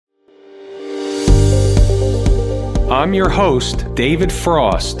I'm your host, David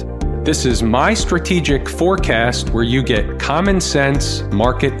Frost. This is my strategic forecast where you get common sense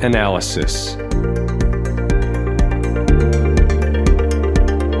market analysis.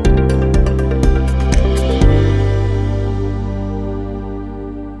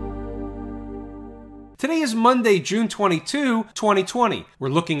 Today is Monday, June 22, 2020. We're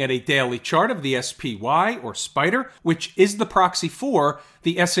looking at a daily chart of the SPY, or SPDR, which is the proxy for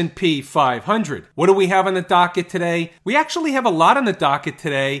the S&P 500. What do we have on the docket today? We actually have a lot on the docket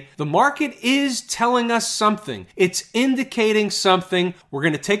today. The market is telling us something. It's indicating something. We're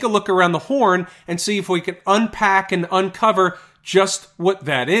going to take a look around the horn and see if we can unpack and uncover just what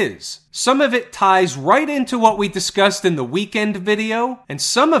that is. Some of it ties right into what we discussed in the weekend video, and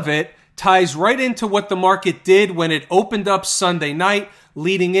some of it ties right into what the market did when it opened up Sunday night,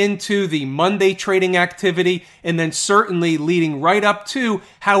 leading into the Monday trading activity, and then certainly leading right up to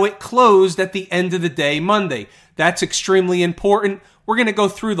how it closed at the end of the day Monday. That's extremely important. We're going to go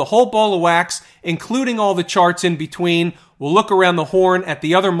through the whole ball of wax, including all the charts in between. We'll look around the horn at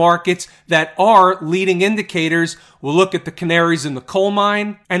the other markets that are leading indicators. We'll look at the canaries in the coal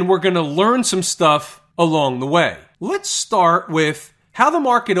mine, and we're going to learn some stuff along the way. Let's start with how the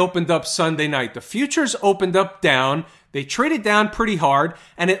market opened up Sunday night. The futures opened up down. They traded down pretty hard,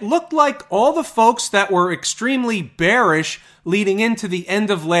 and it looked like all the folks that were extremely bearish leading into the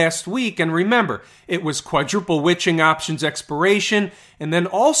end of last week, and remember, it was quadruple witching options expiration, and then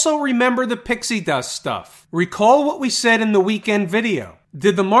also remember the pixie dust stuff. Recall what we said in the weekend video.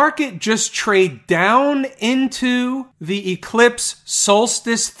 Did the market just trade down into the eclipse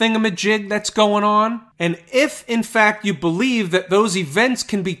solstice thingamajig that's going on? And if, in fact, you believe that those events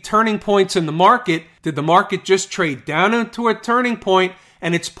can be turning points in the market, did the market just trade down into a turning point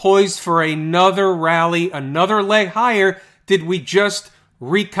and it's poised for another rally, another leg higher? Did we just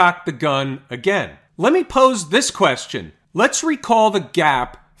recock the gun again? Let me pose this question. Let's recall the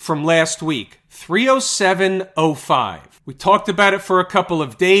gap from last week, 307.05. We talked about it for a couple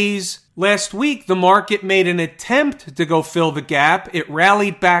of days. Last week, the market made an attempt to go fill the gap. It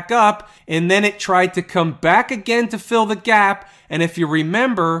rallied back up, and then it tried to come back again to fill the gap. And if you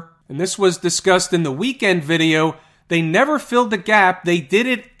remember, and this was discussed in the weekend video, they never filled the gap. They did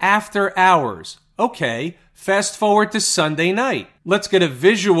it after hours. Okay, fast forward to Sunday night. Let's get a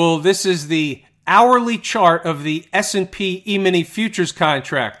visual. This is the hourly chart of the S&P E-mini futures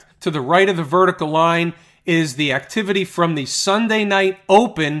contract. To the right of the vertical line is the activity from the Sunday night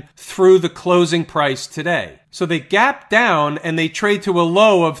open through the closing price today. So they gap down and they trade to a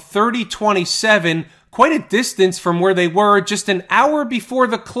low of 30.27, quite a distance from where they were just an hour before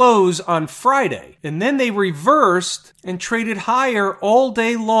the close on Friday. And then they reversed and traded higher all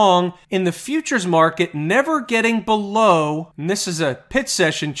day long in the futures market, never getting below, and this is a pit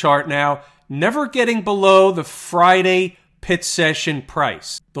session chart now, never getting below the Friday pit session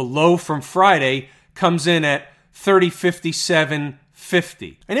price. The low from Friday comes in at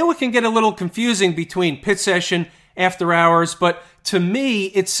 30.57.50. I know it can get a little confusing between pit session, after hours, but to me,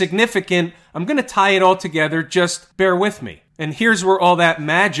 it's significant. I'm going to tie it all together. Just bear with me. And here's where all that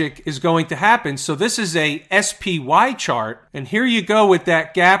magic is going to happen. So this is a SPY chart, and here you go with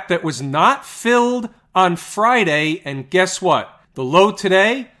that gap that was not filled on Friday, and guess what? The low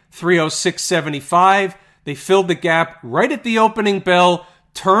today, 306.75. They filled the gap right at the opening bell,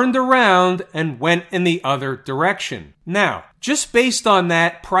 turned around, and went in the other direction. Now, just based on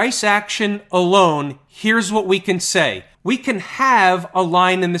that price action alone, here's what we can say. We can have a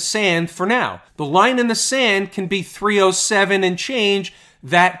line in the sand for now. The line in the sand can be 307 and change,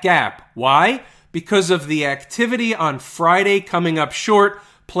 that gap. Why? Because of the activity on Friday coming up short,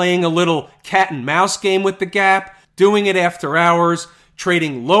 playing a little cat and mouse game with the gap, doing it after hours,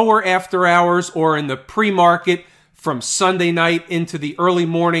 trading lower after hours or in the pre-market from Sunday night into the early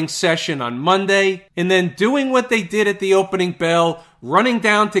morning session on Monday, and then doing what they did at the opening bell, running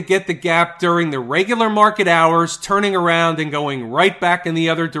down to get the gap during the regular market hours, turning around and going right back in the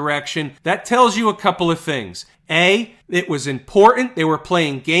other direction. That tells you a couple of things. A, it was important. They were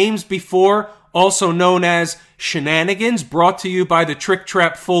playing games before, also known as shenanigans, brought to you by the Trick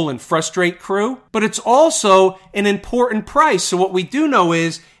Trap Fool and Frustrate crew. But it's also an important price. So what we do know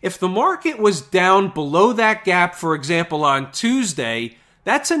is if the market was down below that gap, for example, on Tuesday,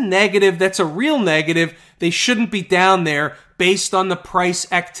 that's a negative. That's a real negative. They shouldn't be down there based on the price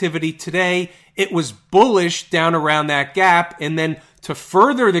activity today. It was bullish down around that gap. And then to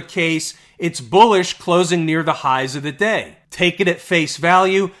further the case, it's bullish closing near the highs of the day. Take it at face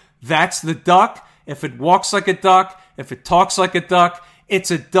value. That's the duck. If it walks like a duck, if it talks like a duck, it's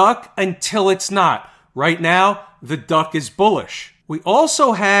a duck until it's not. Right now, the duck is bullish. We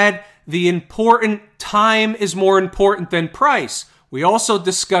also had the important time is more important than price. We also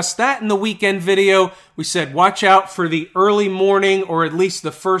discussed that in the weekend video. We said watch out for the early morning, or at least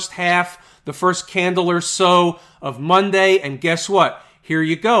the first half, the first candle or so of Monday. And guess what? Here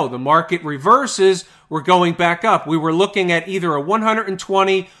you go. The market reverses. We're going back up. We were looking at either a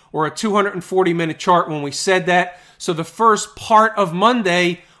 120 or a 240-minute chart when we said that. So the first part of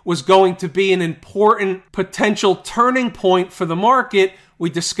Monday was going to be an important potential turning point for the market.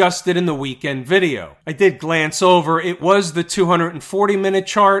 We discussed it in the weekend video. I did glance over. It was the 240-minute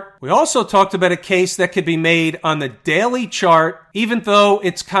chart. We also talked about a case that could be made on the daily chart. Even though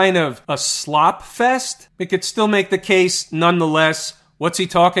it's kind of a slop fest, it could still make the case nonetheless. What's he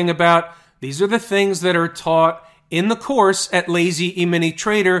talking about? These are the things that are taught in the course at Lazy E-mini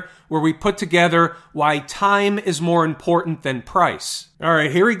Trader, where we put together why time is more important than price. All right,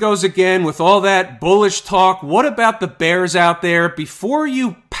 here he goes again with all that bullish talk. What about the bears out there? Before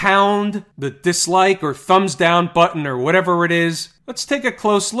you pound the dislike or thumbs down button or whatever it is, let's take a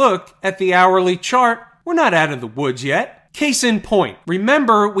close look at the hourly chart. We're not out of the woods yet. Case in point.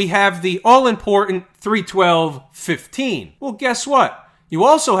 Remember, we have the all-important 312.15. Well, guess what? You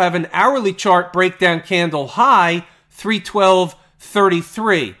also have an hourly chart breakdown candle high,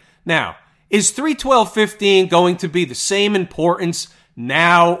 312.33. Now, is 312.15 going to be the same importance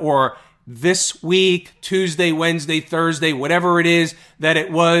now or this week, Tuesday, Wednesday, Thursday, whatever it is, that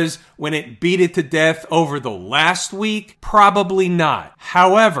it was when it beat it to death over the last week? Probably not.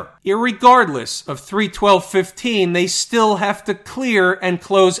 However, irregardless of 312.15, they still have to clear and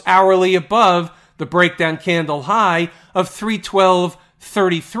close hourly above the breakdown candle high of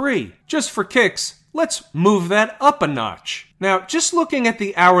 312.33. Just for kicks, let's move that up a notch. Now, just looking at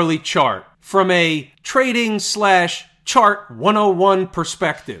the hourly chart from a trading / chart 101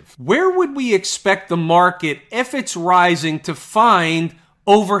 perspective, where would we expect the market, if it's rising, to find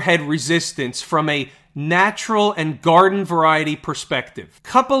overhead resistance from a natural and garden variety perspective?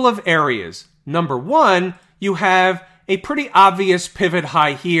 Couple of areas. Number one, you have a pretty obvious pivot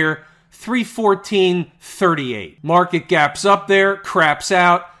high here, 314.38. Market gaps up there, craps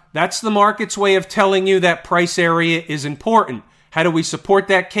out. That's the market's way of telling you that price area is important. How do we support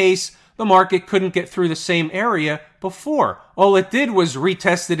that case? The market couldn't get through the same area before. All it did was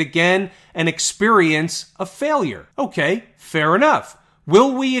retest it again and experience a failure. Okay, fair enough.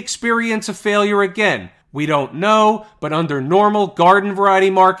 Will we experience a failure again? We don't know, but under normal garden variety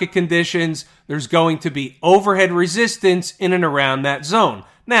market conditions, there's going to be overhead resistance in and around that zone.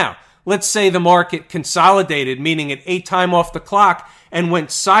 Now, let's say the market consolidated, meaning it ate time off the clock and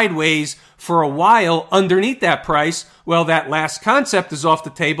went sideways for a while underneath that price. Well, that last concept is off the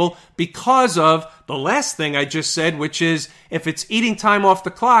table because of the last thing I just said, which is if it's eating time off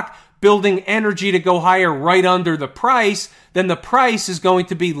the clock, building energy to go higher right under the price, then the price is going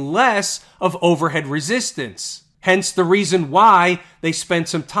to be less of overhead resistance. Hence the reason why they spent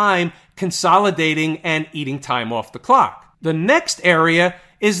some time consolidating and eating time off the clock. The next area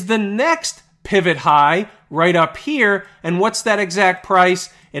is the next pivot high right up here. And what's that exact price?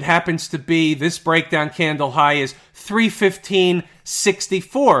 It happens to be, this breakdown candle high is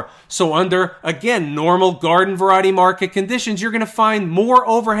 315.64. So under, again, normal garden variety market conditions, you're going to find more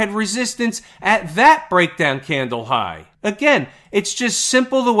overhead resistance at that breakdown candle high. Again, it's just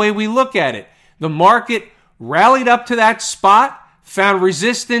simple the way we look at it. The market rallied up to that spot, found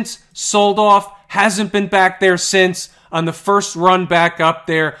resistance, sold off, hasn't been back there since. On the first run back up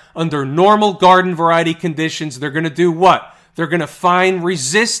there, under normal garden variety conditions, they're going to do what? They're going to find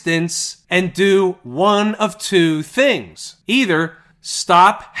resistance and do one of two things. Either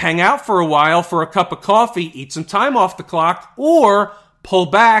stop, hang out for a while for a cup of coffee, eat some time off the clock, or pull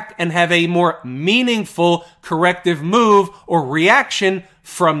back and have a more meaningful corrective move or reaction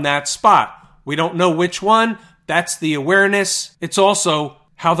from that spot. We don't know which one. That's the awareness. It's also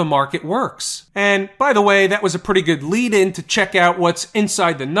how the market works. And by the way, that was a pretty good lead-in to check out what's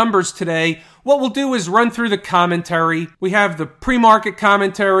inside the numbers today. What we'll do is run through the commentary. We have the pre-market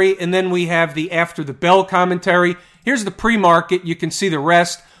commentary, and then we have the after the bell commentary. Here's the pre-market. You can see the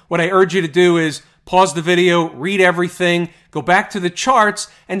rest. What I urge you to do is pause the video, read everything, go back to the charts,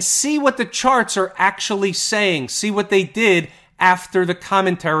 and see what the charts are actually saying. See what they did after the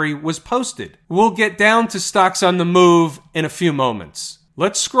commentary was posted. We'll get down to stocks on the move in a few moments.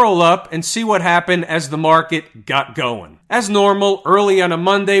 Let's scroll up and see what happened as the market got going. As normal, early on a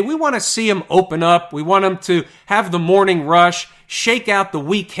Monday, we want to see them open up. We want them to have the morning rush, shake out the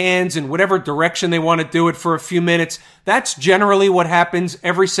weak hands in whatever direction they want to do it for a few minutes. That's generally what happens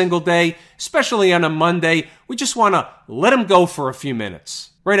every single day, especially on a Monday. We just want to let them go for a few minutes.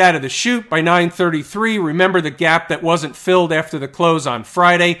 Right out of the chute by 9:33, remember the gap that wasn't filled after the close on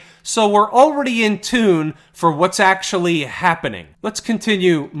Friday, so we're already in tune for what's actually happening. Let's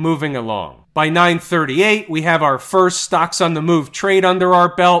continue moving along. By 9:38, we have our first stocks on the move trade under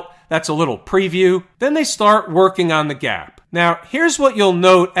our belt. That's a little preview. Then they start working on the gap. Now, here's what you'll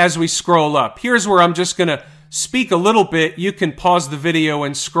note as we scroll up. Here's where I'm just going to speak a little bit. You can pause the video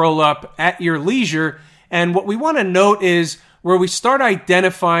and scroll up at your leisure. And what we want to note is where we start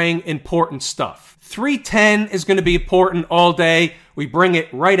identifying important stuff. 310 is going to be important all day. We bring it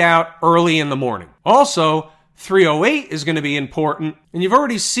right out early in the morning. Also, 308 is going to be important, and you've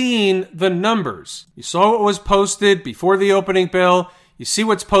already seen the numbers. You saw what was posted before the opening bell. You see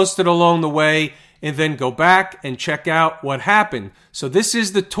what's posted along the way, and then go back and check out what happened. So this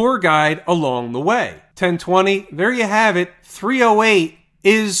is the tour guide along the way. 1020, there you have it. 308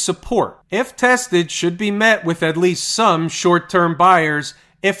 is support. If tested, should be met with at least some short-term buyers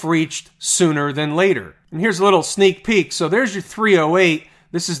if reached sooner than later. And here's a little sneak peek. So there's your 308.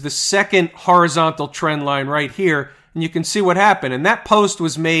 This is the second horizontal trend line right here. And you can see what happened. And that post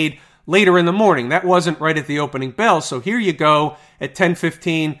was made later in the morning. That wasn't right at the opening bell. So here you go at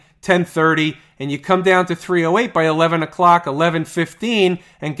 10:15, 10:30, and you come down to 308 by 11 o'clock, 11:15.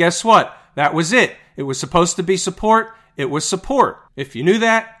 And guess what? That was it. It was supposed to be support. It was support. If you knew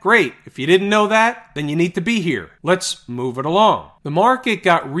that, great. If you didn't know that, then you need to be here. Let's move it along. The market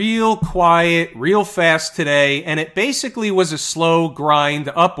got real quiet, real fast today, and it basically was a slow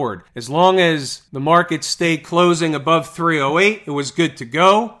grind upward. As long as the market stayed closing above 308, it was good to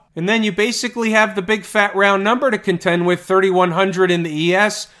go. And then you basically have the big fat round number to contend with, 3,100 in the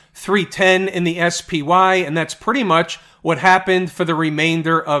ES, 310 in the SPY, and that's pretty much what happened for the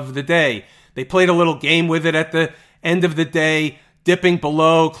remainder of the day. They played a little game with it at the end of the day, dipping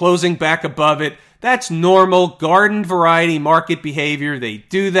below, closing back above it. That's normal garden variety market behavior. They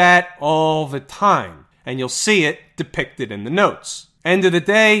do that all the time. And you'll see it depicted in the notes. End of the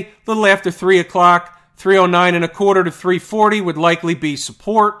day, a little after 3 o'clock, 309 and a quarter to 340 would likely be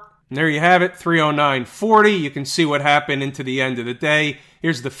support. And there you have it, 309.40. You can see what happened into the end of the day.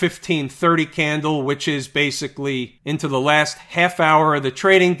 Here's the 1530 candle, which is basically into the last half hour of the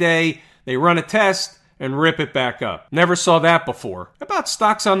trading day. They run a test and rip it back up. Never saw that before. How about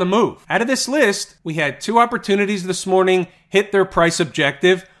stocks on the move? Out of this list, we had two opportunities this morning hit their price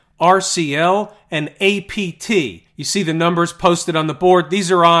objective, RCL and APT. You see the numbers posted on the board.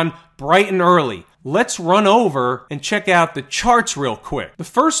 These are on bright and early. Let's run over and check out the charts real quick. The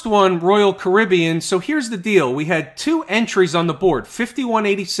first one, Royal Caribbean. So here's the deal. We had two entries on the board,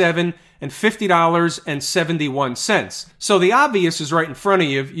 $51.87 and $50.71. So the obvious is right in front of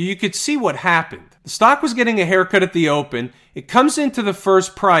you. You could see what happened. The stock was getting a haircut at the open. It comes into the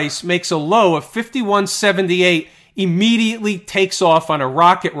first price, makes a low of $51.78, immediately takes off on a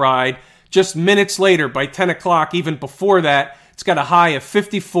rocket ride. Just minutes later, by 10 o'clock, even before that, it's got a high of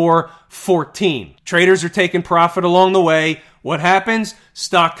 $54.14. Traders are taking profit along the way. What happens?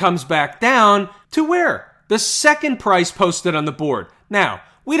 Stock comes back down to where? The second price posted on the board. Now,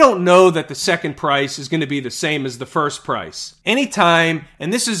 we don't know that the second price is going to be the same as the first price. Anytime,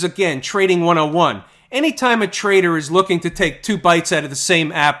 and this is again trading 101, anytime a trader is looking to take two bites out of the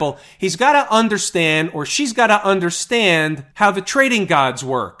same apple, he's got to understand, or she's got to understand, how the trading gods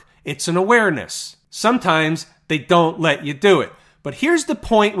work. It's an awareness. Sometimes they don't let you do it. But here's the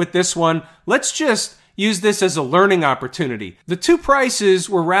point with this one. Let's just use this as a learning opportunity. The two prices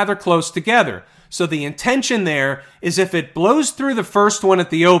were rather close together. So the intention there is if it blows through the first one at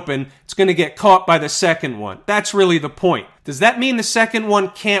the open, it's going to get caught by the second one. That's really the point. Does that mean the second one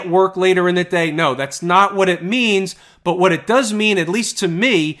can't work later in the day? No, that's not what it means. But what it does mean, at least to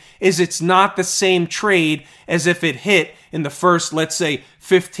me, is it's not the same trade as if it hit in the first, let's say,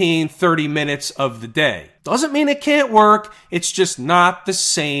 15, 30 minutes of the day. Doesn't mean it can't work. It's just not the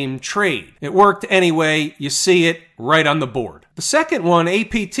same trade. It worked anyway. You see it right on the board. The second one,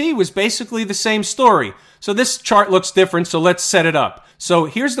 APT, was basically the same story. So this chart looks different, so let's set it up. So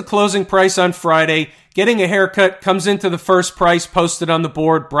here's the closing price on Friday. Getting a haircut, comes into the first price posted on the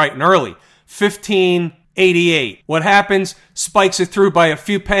board bright and early, $15.88. What happens? Spikes it through by a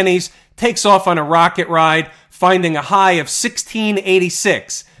few pennies, takes off on a rocket ride, finding a high of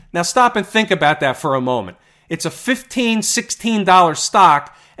 $16.86. Now stop and think about that for a moment. It's a $15, $16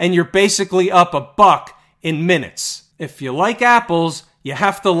 stock, and you're basically up $1 in minutes. If you like apples, you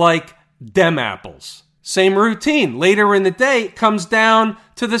have to like dem apples. Same routine. Later in the day, it comes down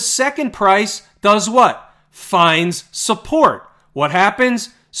to the second price, does what? Finds support. What happens?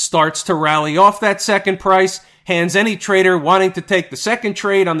 Starts to rally off that second price, hands any trader wanting to take the second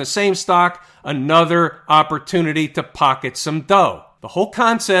trade on the same stock another opportunity to pocket some dough. The whole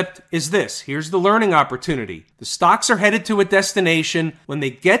concept is this. Here's the learning opportunity. The stocks are headed to a destination. When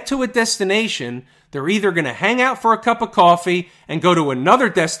they get to a destination, they're either going to hang out for a cup of coffee and go to another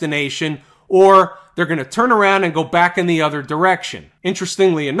destination, or they're going to turn around and go back in the other direction.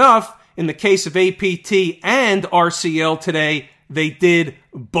 Interestingly enough, in the case of APT and RCL today, they did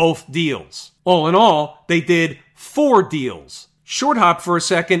both deals. All in all, they did 4 deals. Short hop for a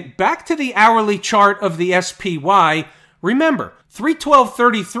second, back to the hourly chart of the SPY. Remember,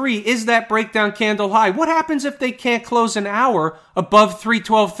 312.33 is that breakdown candle high. What happens if they can't close an hour above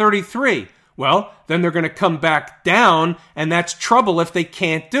 312.33? Well, then they're going to come back down, and that's trouble if they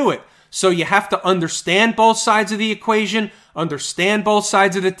can't do it. So you have to understand both sides of the equation, understand both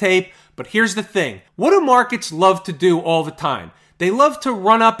sides of the tape. But here's the thing. What do markets love to do all the time? They love to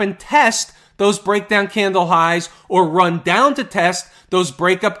run up and test those breakdown candle highs or run down to test those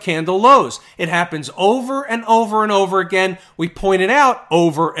breakup candle lows. It happens over and over and over again. We point it out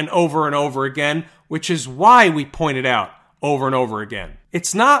over and over and over again, which is why we point it out over and over again.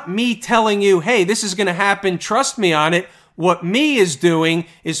 It's not me telling you, hey, this is going to happen, trust me on it. What me is doing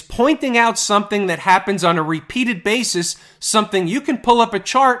is pointing out something that happens on a repeated basis, something you can pull up a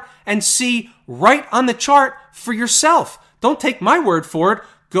chart and see right on the chart for yourself. Don't take my word for it.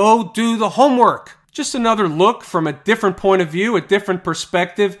 Go do the homework. Just another look from a different point of view, a different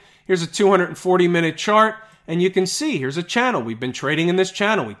perspective. Here's a 240-minute chart, and you can see here's a channel. We've been trading in this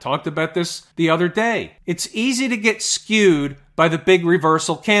channel. We talked about this the other day. It's easy to get skewed by the big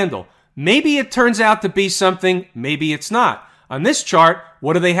reversal candle. Maybe it turns out to be something, maybe it's not. On this chart,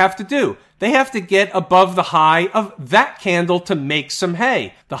 what do they have to do? They have to get above the high of that candle to make some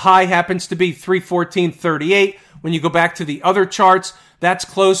hay. The high happens to be 314.38. When you go back to the other charts, that's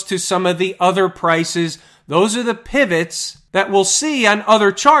close to some of the other prices. Those are the pivots that we'll see on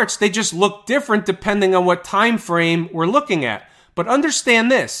other charts. They just look different depending on what time frame we're looking at. But understand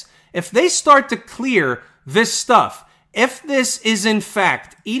this. If they start to clear this stuff, if this is in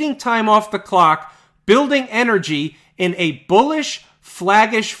fact eating time off the clock, building energy in a bullish,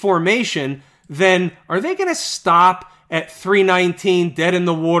 flaggish formation, then are they going to stop at 319 dead in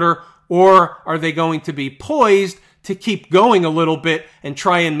the water, or are they going to be poised to keep going a little bit and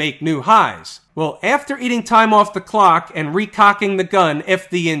try and make new highs? Well, after eating time off the clock and recocking the gun, if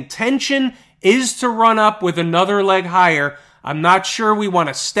the intention is to run up with another leg higher, I'm not sure we want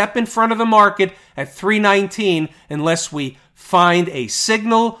to step in front of the market at 319 unless we find a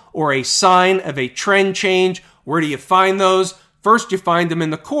signal or a sign of a trend change. Where do you find those? First, you find them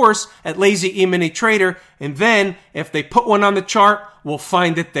in the course at Lazy E-mini Trader, and then if they put one on the chart, we'll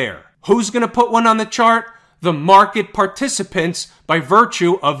find it there. Who's going to put one on the chart? The market participants by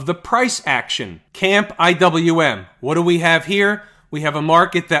virtue of the price action. Camp IWM. What do we have here? We have a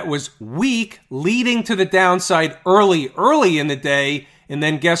market that was weak, leading to the downside early in the day, and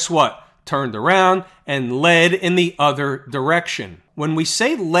then guess what? Turned around and led in the other direction. When we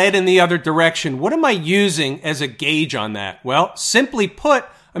say led in the other direction, what am I using as a gauge on that? Well, simply put,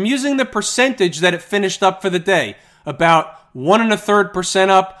 I'm using the percentage that it finished up for the day. About 1.33%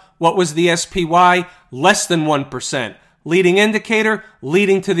 up. What was the SPY? Less than 1%. Leading indicator,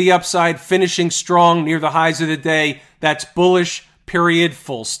 leading to the upside, finishing strong near the highs of the day. That's bullish, period,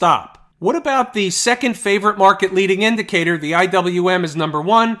 full stop. What about the second favorite market leading indicator? The IWM is number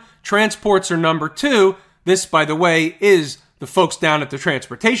 1. Transports are number 2. This, by the way, is the folks down at the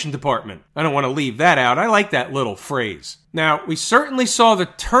transportation department. I don't want to leave that out. I like that little phrase. Now, we certainly saw the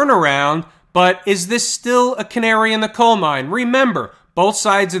turnaround, but is this still a canary in the coal mine? Remember, both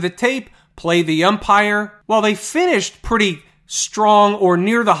sides of the tape play the umpire. Well, they finished pretty strong or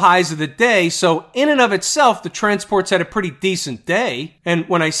near the highs of the day, so in and of itself, the transports had a pretty decent day. And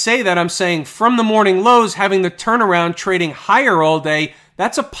when I say that, I'm saying from the morning lows, having the turnaround trading higher all day,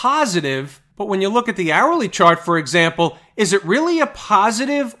 that's a positive. But when you look at the hourly chart, for example, is it really a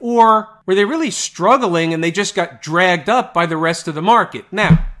positive, or were they really struggling and they just got dragged up by the rest of the market?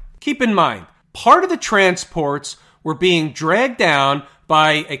 Now, keep in mind, part of the transports were being dragged down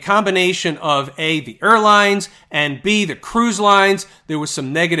by a combination of A, the airlines, and B, the cruise lines. There was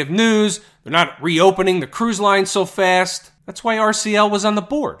some negative news. They're not reopening the cruise lines so fast. That's why RCL was on the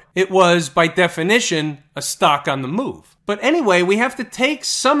board. It was, by definition, a stock on the move. But anyway, we have to take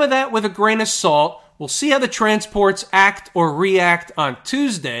some of that with a grain of salt. We'll see how the transports act or react on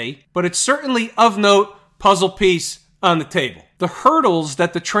Tuesday, but it's certainly of note, puzzle piece on the table. The hurdles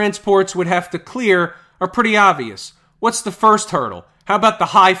that the transports would have to clear are pretty obvious. What's the first hurdle? How about the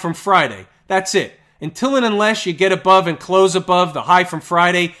high from Friday? That's it. Until and unless you get above and close above the high from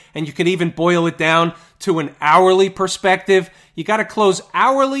Friday, and you can even boil it down to an hourly perspective, you got to close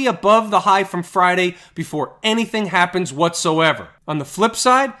hourly above the high from Friday before anything happens whatsoever. On the flip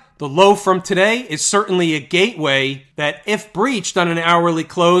side, the low from today is certainly a gateway that, if breached on an hourly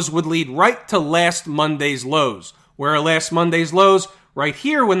close, would lead right to last Monday's lows. Where are last Monday's lows? Right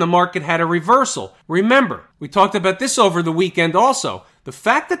here when the market had a reversal. Remember, we talked about this over the weekend also. The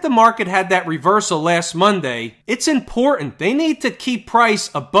fact that the market had that reversal last Monday, it's important. They need to keep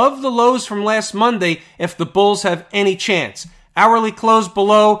price above the lows from last Monday if the bulls have any chance. Hourly close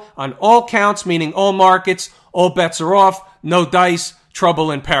below on all counts, meaning all markets, all bets are off, no dice,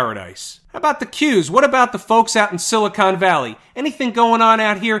 trouble in paradise. How about the Qs? What about the folks out in Silicon Valley? Anything going on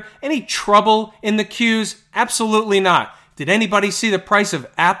out here? Any trouble in the Qs? Absolutely not. Did anybody see the price of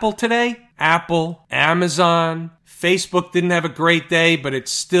Apple today? Apple, Amazon, Facebook didn't have a great day, but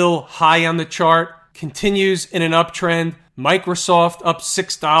it's still high on the chart. Continues in an uptrend. Microsoft up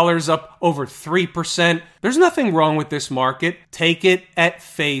 $6, up over 3%. There's nothing wrong with this market. Take it at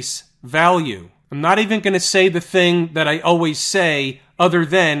face value. I'm not even going to say the thing that I always say, other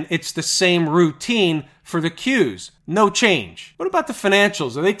than it's the same routine for the Qs. No change. What about the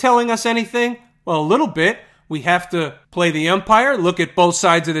financials? Are they telling us anything? Well, a little bit. We have to play the umpire, look at both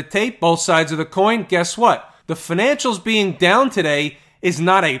sides of the tape, both sides of the coin. Guess what? The financials being down today is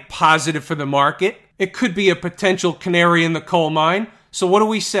not a positive for the market. It could be a potential canary in the coal mine. So what do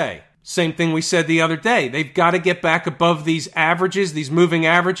we say? Same thing we said the other day. They've got to get back above these averages, these moving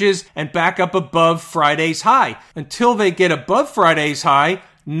averages, and back up above Friday's high. Until they get above Friday's high,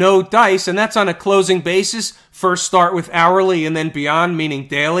 no dice, and that's on a closing basis. First start with hourly and then beyond, meaning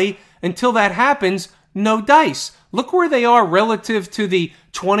daily. Until that happens, no dice. Look where they are relative to the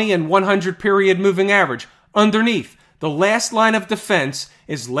 20 and 100 period moving average. Underneath, the last line of defense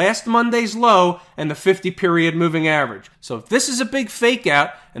is last Monday's low and the 50 period moving average. So if this is a big fake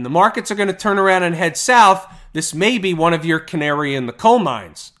out and the markets are going to turn around and head south, this may be one of your canary in the coal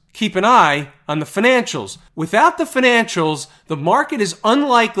mines. Keep an eye on the financials. Without the financials, the market is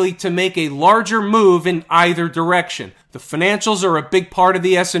unlikely to make a larger move in either direction. The financials are a big part of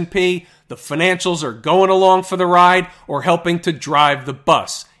the S&P. The financials are going along for the ride or helping to drive the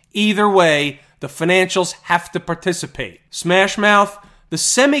bus. Either way, the financials have to participate. Smash mouth, the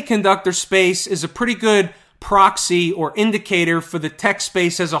semiconductor space is a pretty good proxy or indicator for the tech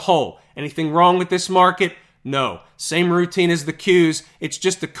space as a whole. Anything wrong with this market? No. Same routine as the Qs. It's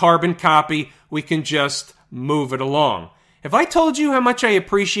just a carbon copy. We can just move it along. Have I told you how much I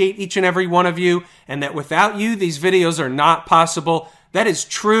appreciate each and every one of you, and that without you, these videos are not possible? That is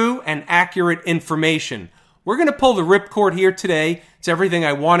true and accurate information. We're going to pull the ripcord here today. It's everything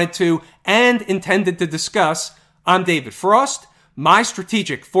I wanted to and intended to discuss. I'm David Frost, My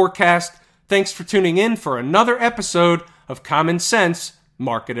Strategic Forecast. Thanks for tuning in for another episode of Common Sense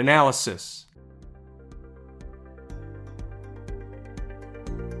Market Analysis.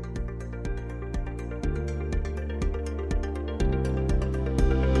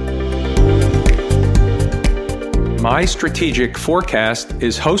 My Strategic Forecast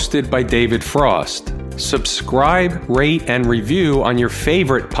is hosted by David Frost. Subscribe, rate, and review on your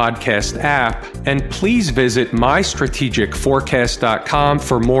favorite podcast app, and please visit mystrategicforecast.com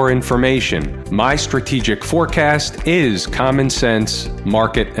for more information. My Strategic Forecast is common sense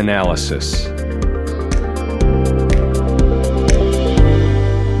market analysis.